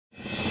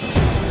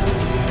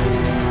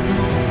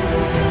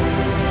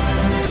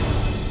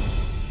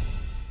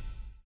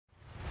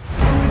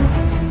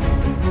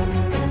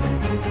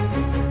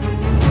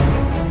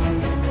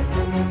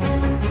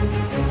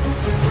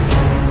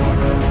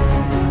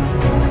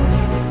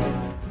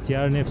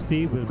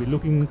CRNFC will be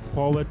looking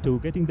forward to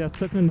getting their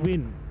second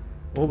win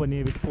over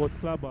Navy Sports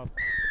Club.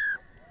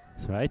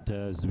 That's right,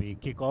 as we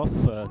kick off,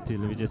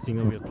 Vijay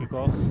Singh will kick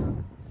off.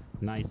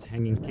 Nice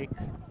hanging kick,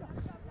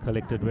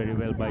 collected very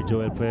well by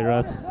Joel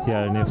Pereras.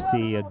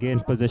 CRNFC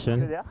again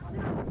possession,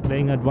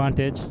 playing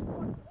advantage.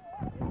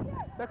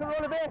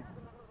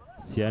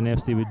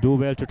 CRNFC will do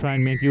well to try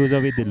and make use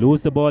of it. They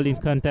lose the ball in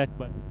contact,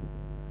 but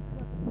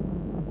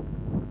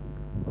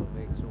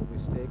makes no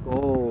mistake.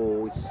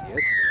 Oh, yes.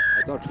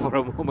 I thought for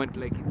a moment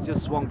like it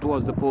just swung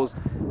towards the post,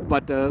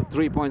 but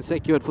 3 points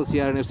secured for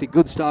CRNFC.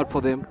 Good start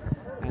for them,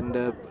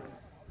 and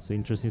so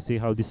interesting to see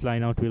how this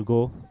line out will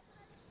go.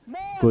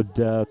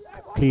 Good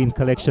clean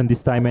collection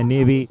this time, and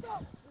Navy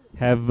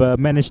have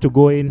managed to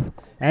go in,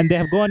 and they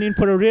have gone in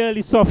for a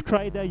really soft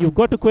try there. You've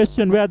got to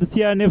question where the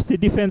CRNFC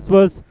defense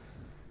was.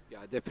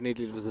 Yeah,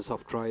 definitely it was a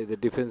soft try. The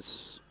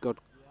defense got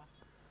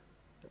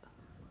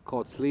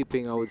caught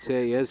sleeping, I would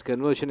say. Yes,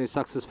 conversion is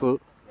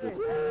successful. This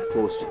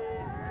post.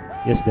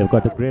 Yes, they've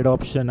got a great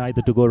option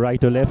either to go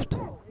right or left.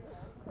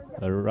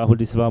 Rahul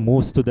De Silva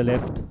moves to the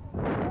left,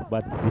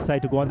 but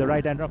decide to go on the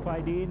right, and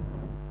Rafaideen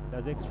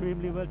does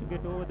extremely well to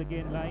get over the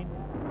gain line.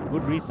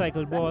 Good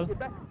recycled ball.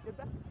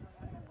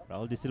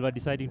 Rahul De Silva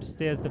deciding to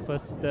stay as the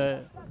first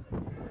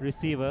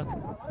receiver.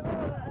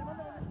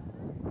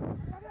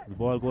 The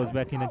ball goes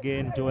back in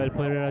again. Joel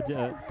Pereira,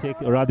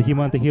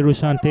 Himanta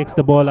Hirushan takes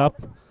the ball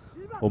up.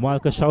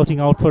 Omalka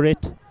shouting out for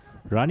it.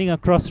 Running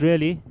across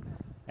really.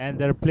 And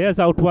there are players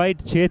out wide.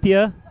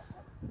 Chetia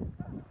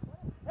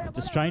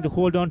just trying to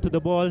hold on to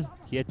the ball.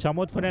 He had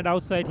Chamodfanet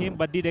outside him,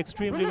 but did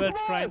extremely well to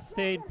try and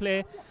stay in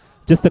play.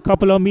 Just a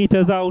couple of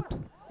meters out.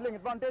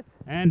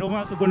 And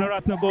Omalka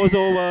Gunaratna goes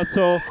over.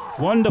 So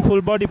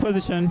wonderful body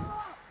position.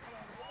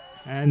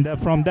 And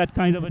from that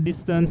kind of a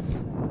distance,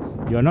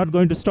 you are not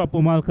going to stop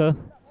Omalka.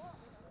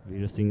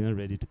 Veerasinghe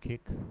ready to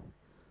kick.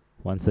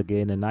 Once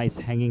again, a nice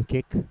hanging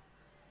kick.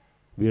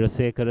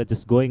 Veerasekara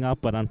just going up,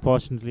 but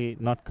unfortunately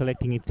not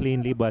collecting it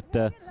cleanly. But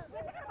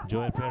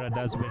Joel Pereira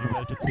does very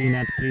well to clean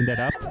that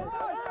up.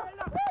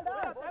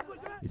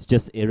 It's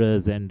just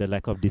errors and the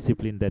lack of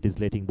discipline that is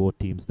letting both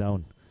teams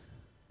down.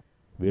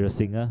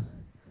 Veerasinghe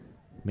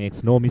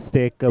makes no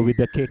mistake with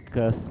the kick.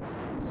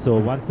 So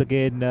once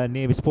again,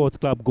 Navy Sports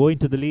Club going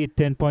to the lead,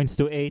 10 points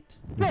to 8.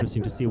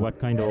 Interesting to see what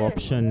kind of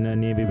option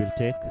Navy will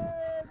take.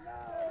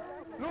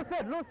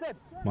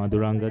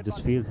 Madhuranga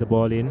just fields the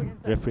ball in.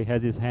 Referee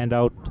has his hand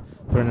out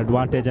for an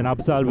advantage, and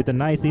Absal with a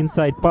nice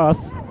inside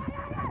pass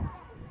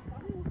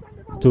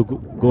to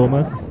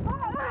Gomez.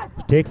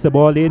 Takes the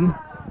ball in,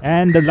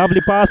 and a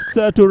lovely pass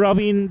to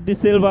Ravin De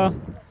Silva.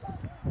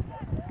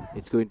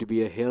 It's going to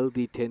be a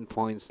healthy 10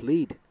 points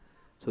lead.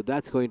 So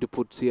that's going to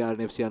put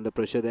CRNFC under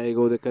pressure. There you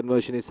go, the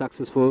conversion is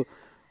successful.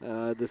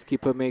 The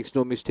skipper makes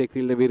no mistake,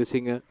 Tilda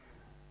Veerasinghe.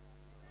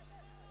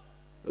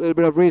 A little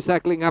bit of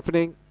recycling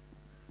happening.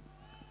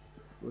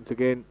 Once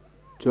again,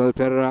 Joel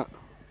Pereira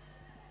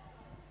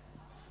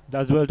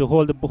does well to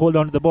hold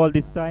on to the ball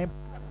this time.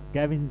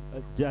 Gavin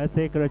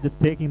Jayasekara just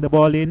taking the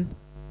ball in.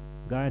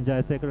 Gayan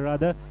Jayasekara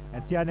rather.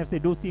 And CRNFC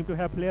do seem to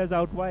have players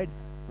out wide.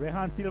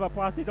 Rehan Silva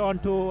pass it on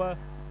to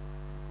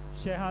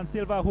Shehan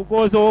Silva, who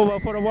goes over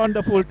for a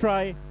wonderful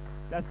try.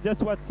 That's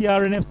just what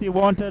CRNFC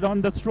wanted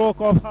on the stroke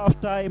of half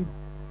time.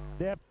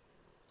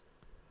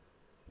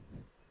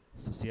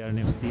 So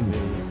CRNFC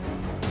will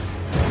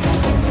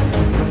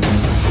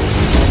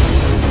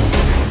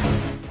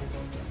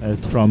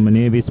as from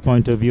Navy's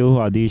point of view,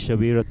 Adisha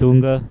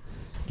Veeratunga,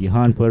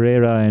 Gihan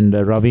Pereira and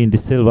Ravin De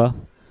Silva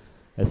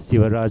as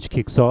Sivaraj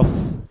kicks off,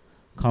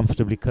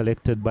 comfortably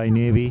collected by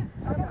Navy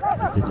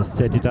as they just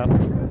set it up.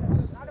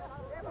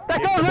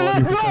 Takes the ball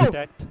into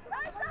contact.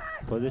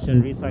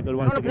 Position recycle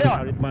once again.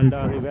 Harit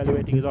Bandar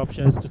evaluating his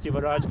options to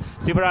Sivaraj.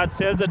 Sivaraj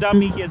sells a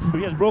dummy. He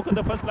has broken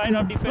the first line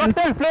of defense,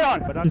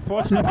 but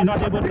unfortunately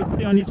not able to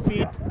stay on his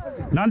feet.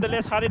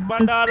 Nonetheless, Harit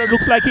Bandar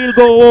looks like he'll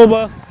go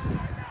over.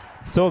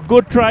 So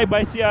good try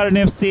by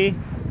CRNFC.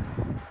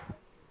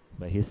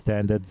 By his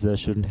standards,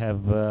 shouldn't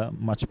have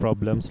much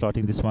problem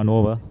slotting this one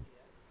over.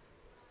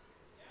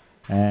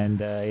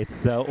 And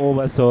it's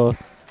over, so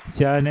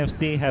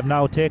CRNFC have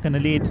now taken a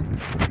lead.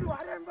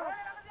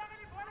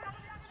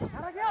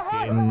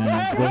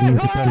 Again, going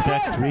into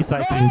contact,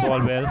 recycling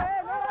ball well.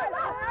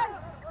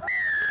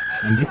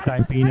 And this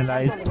time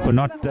penalized for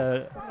not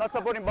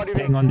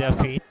staying on their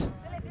feet.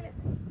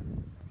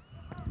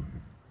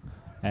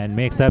 And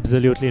makes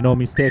absolutely no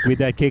mistake with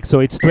that kick.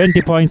 So it's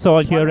 20 points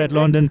all here at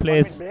Longdon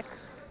Place.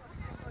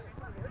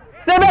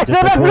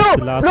 Just approached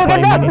the last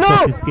 5 minutes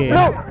of this game.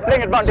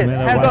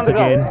 Sumela once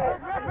again.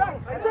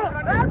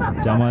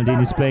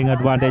 Jamaldeen is playing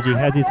advantage. He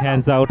has his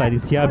hands out. I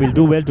think Sia will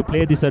do well to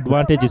play this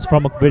advantage. It's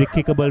from a very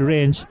kickable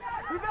range.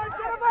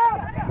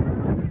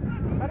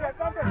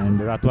 And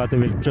Ratwate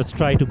will just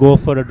try to go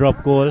for a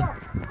drop goal.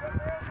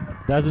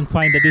 Doesn't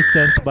find the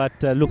distance, but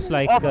looks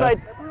like...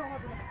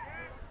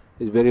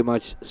 It's very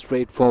much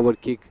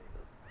straightforward kick.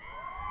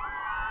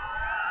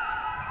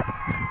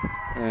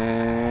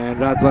 And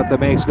Ratwata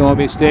makes no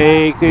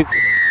mistakes. It's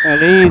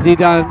an easy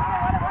done.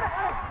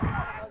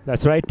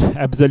 That's right.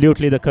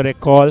 Absolutely the correct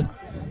call.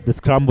 The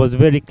scrum was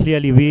very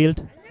clearly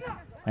wheeled,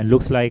 and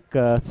looks like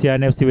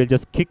CRNFC will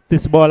just kick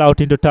this ball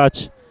out into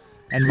touch.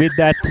 And with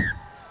that,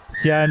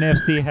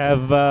 CRNFC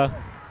have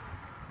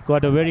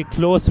got a very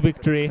close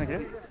victory.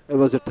 It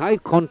was a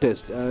tight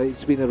contest.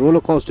 It's been a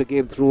roller coaster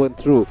game through and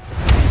through.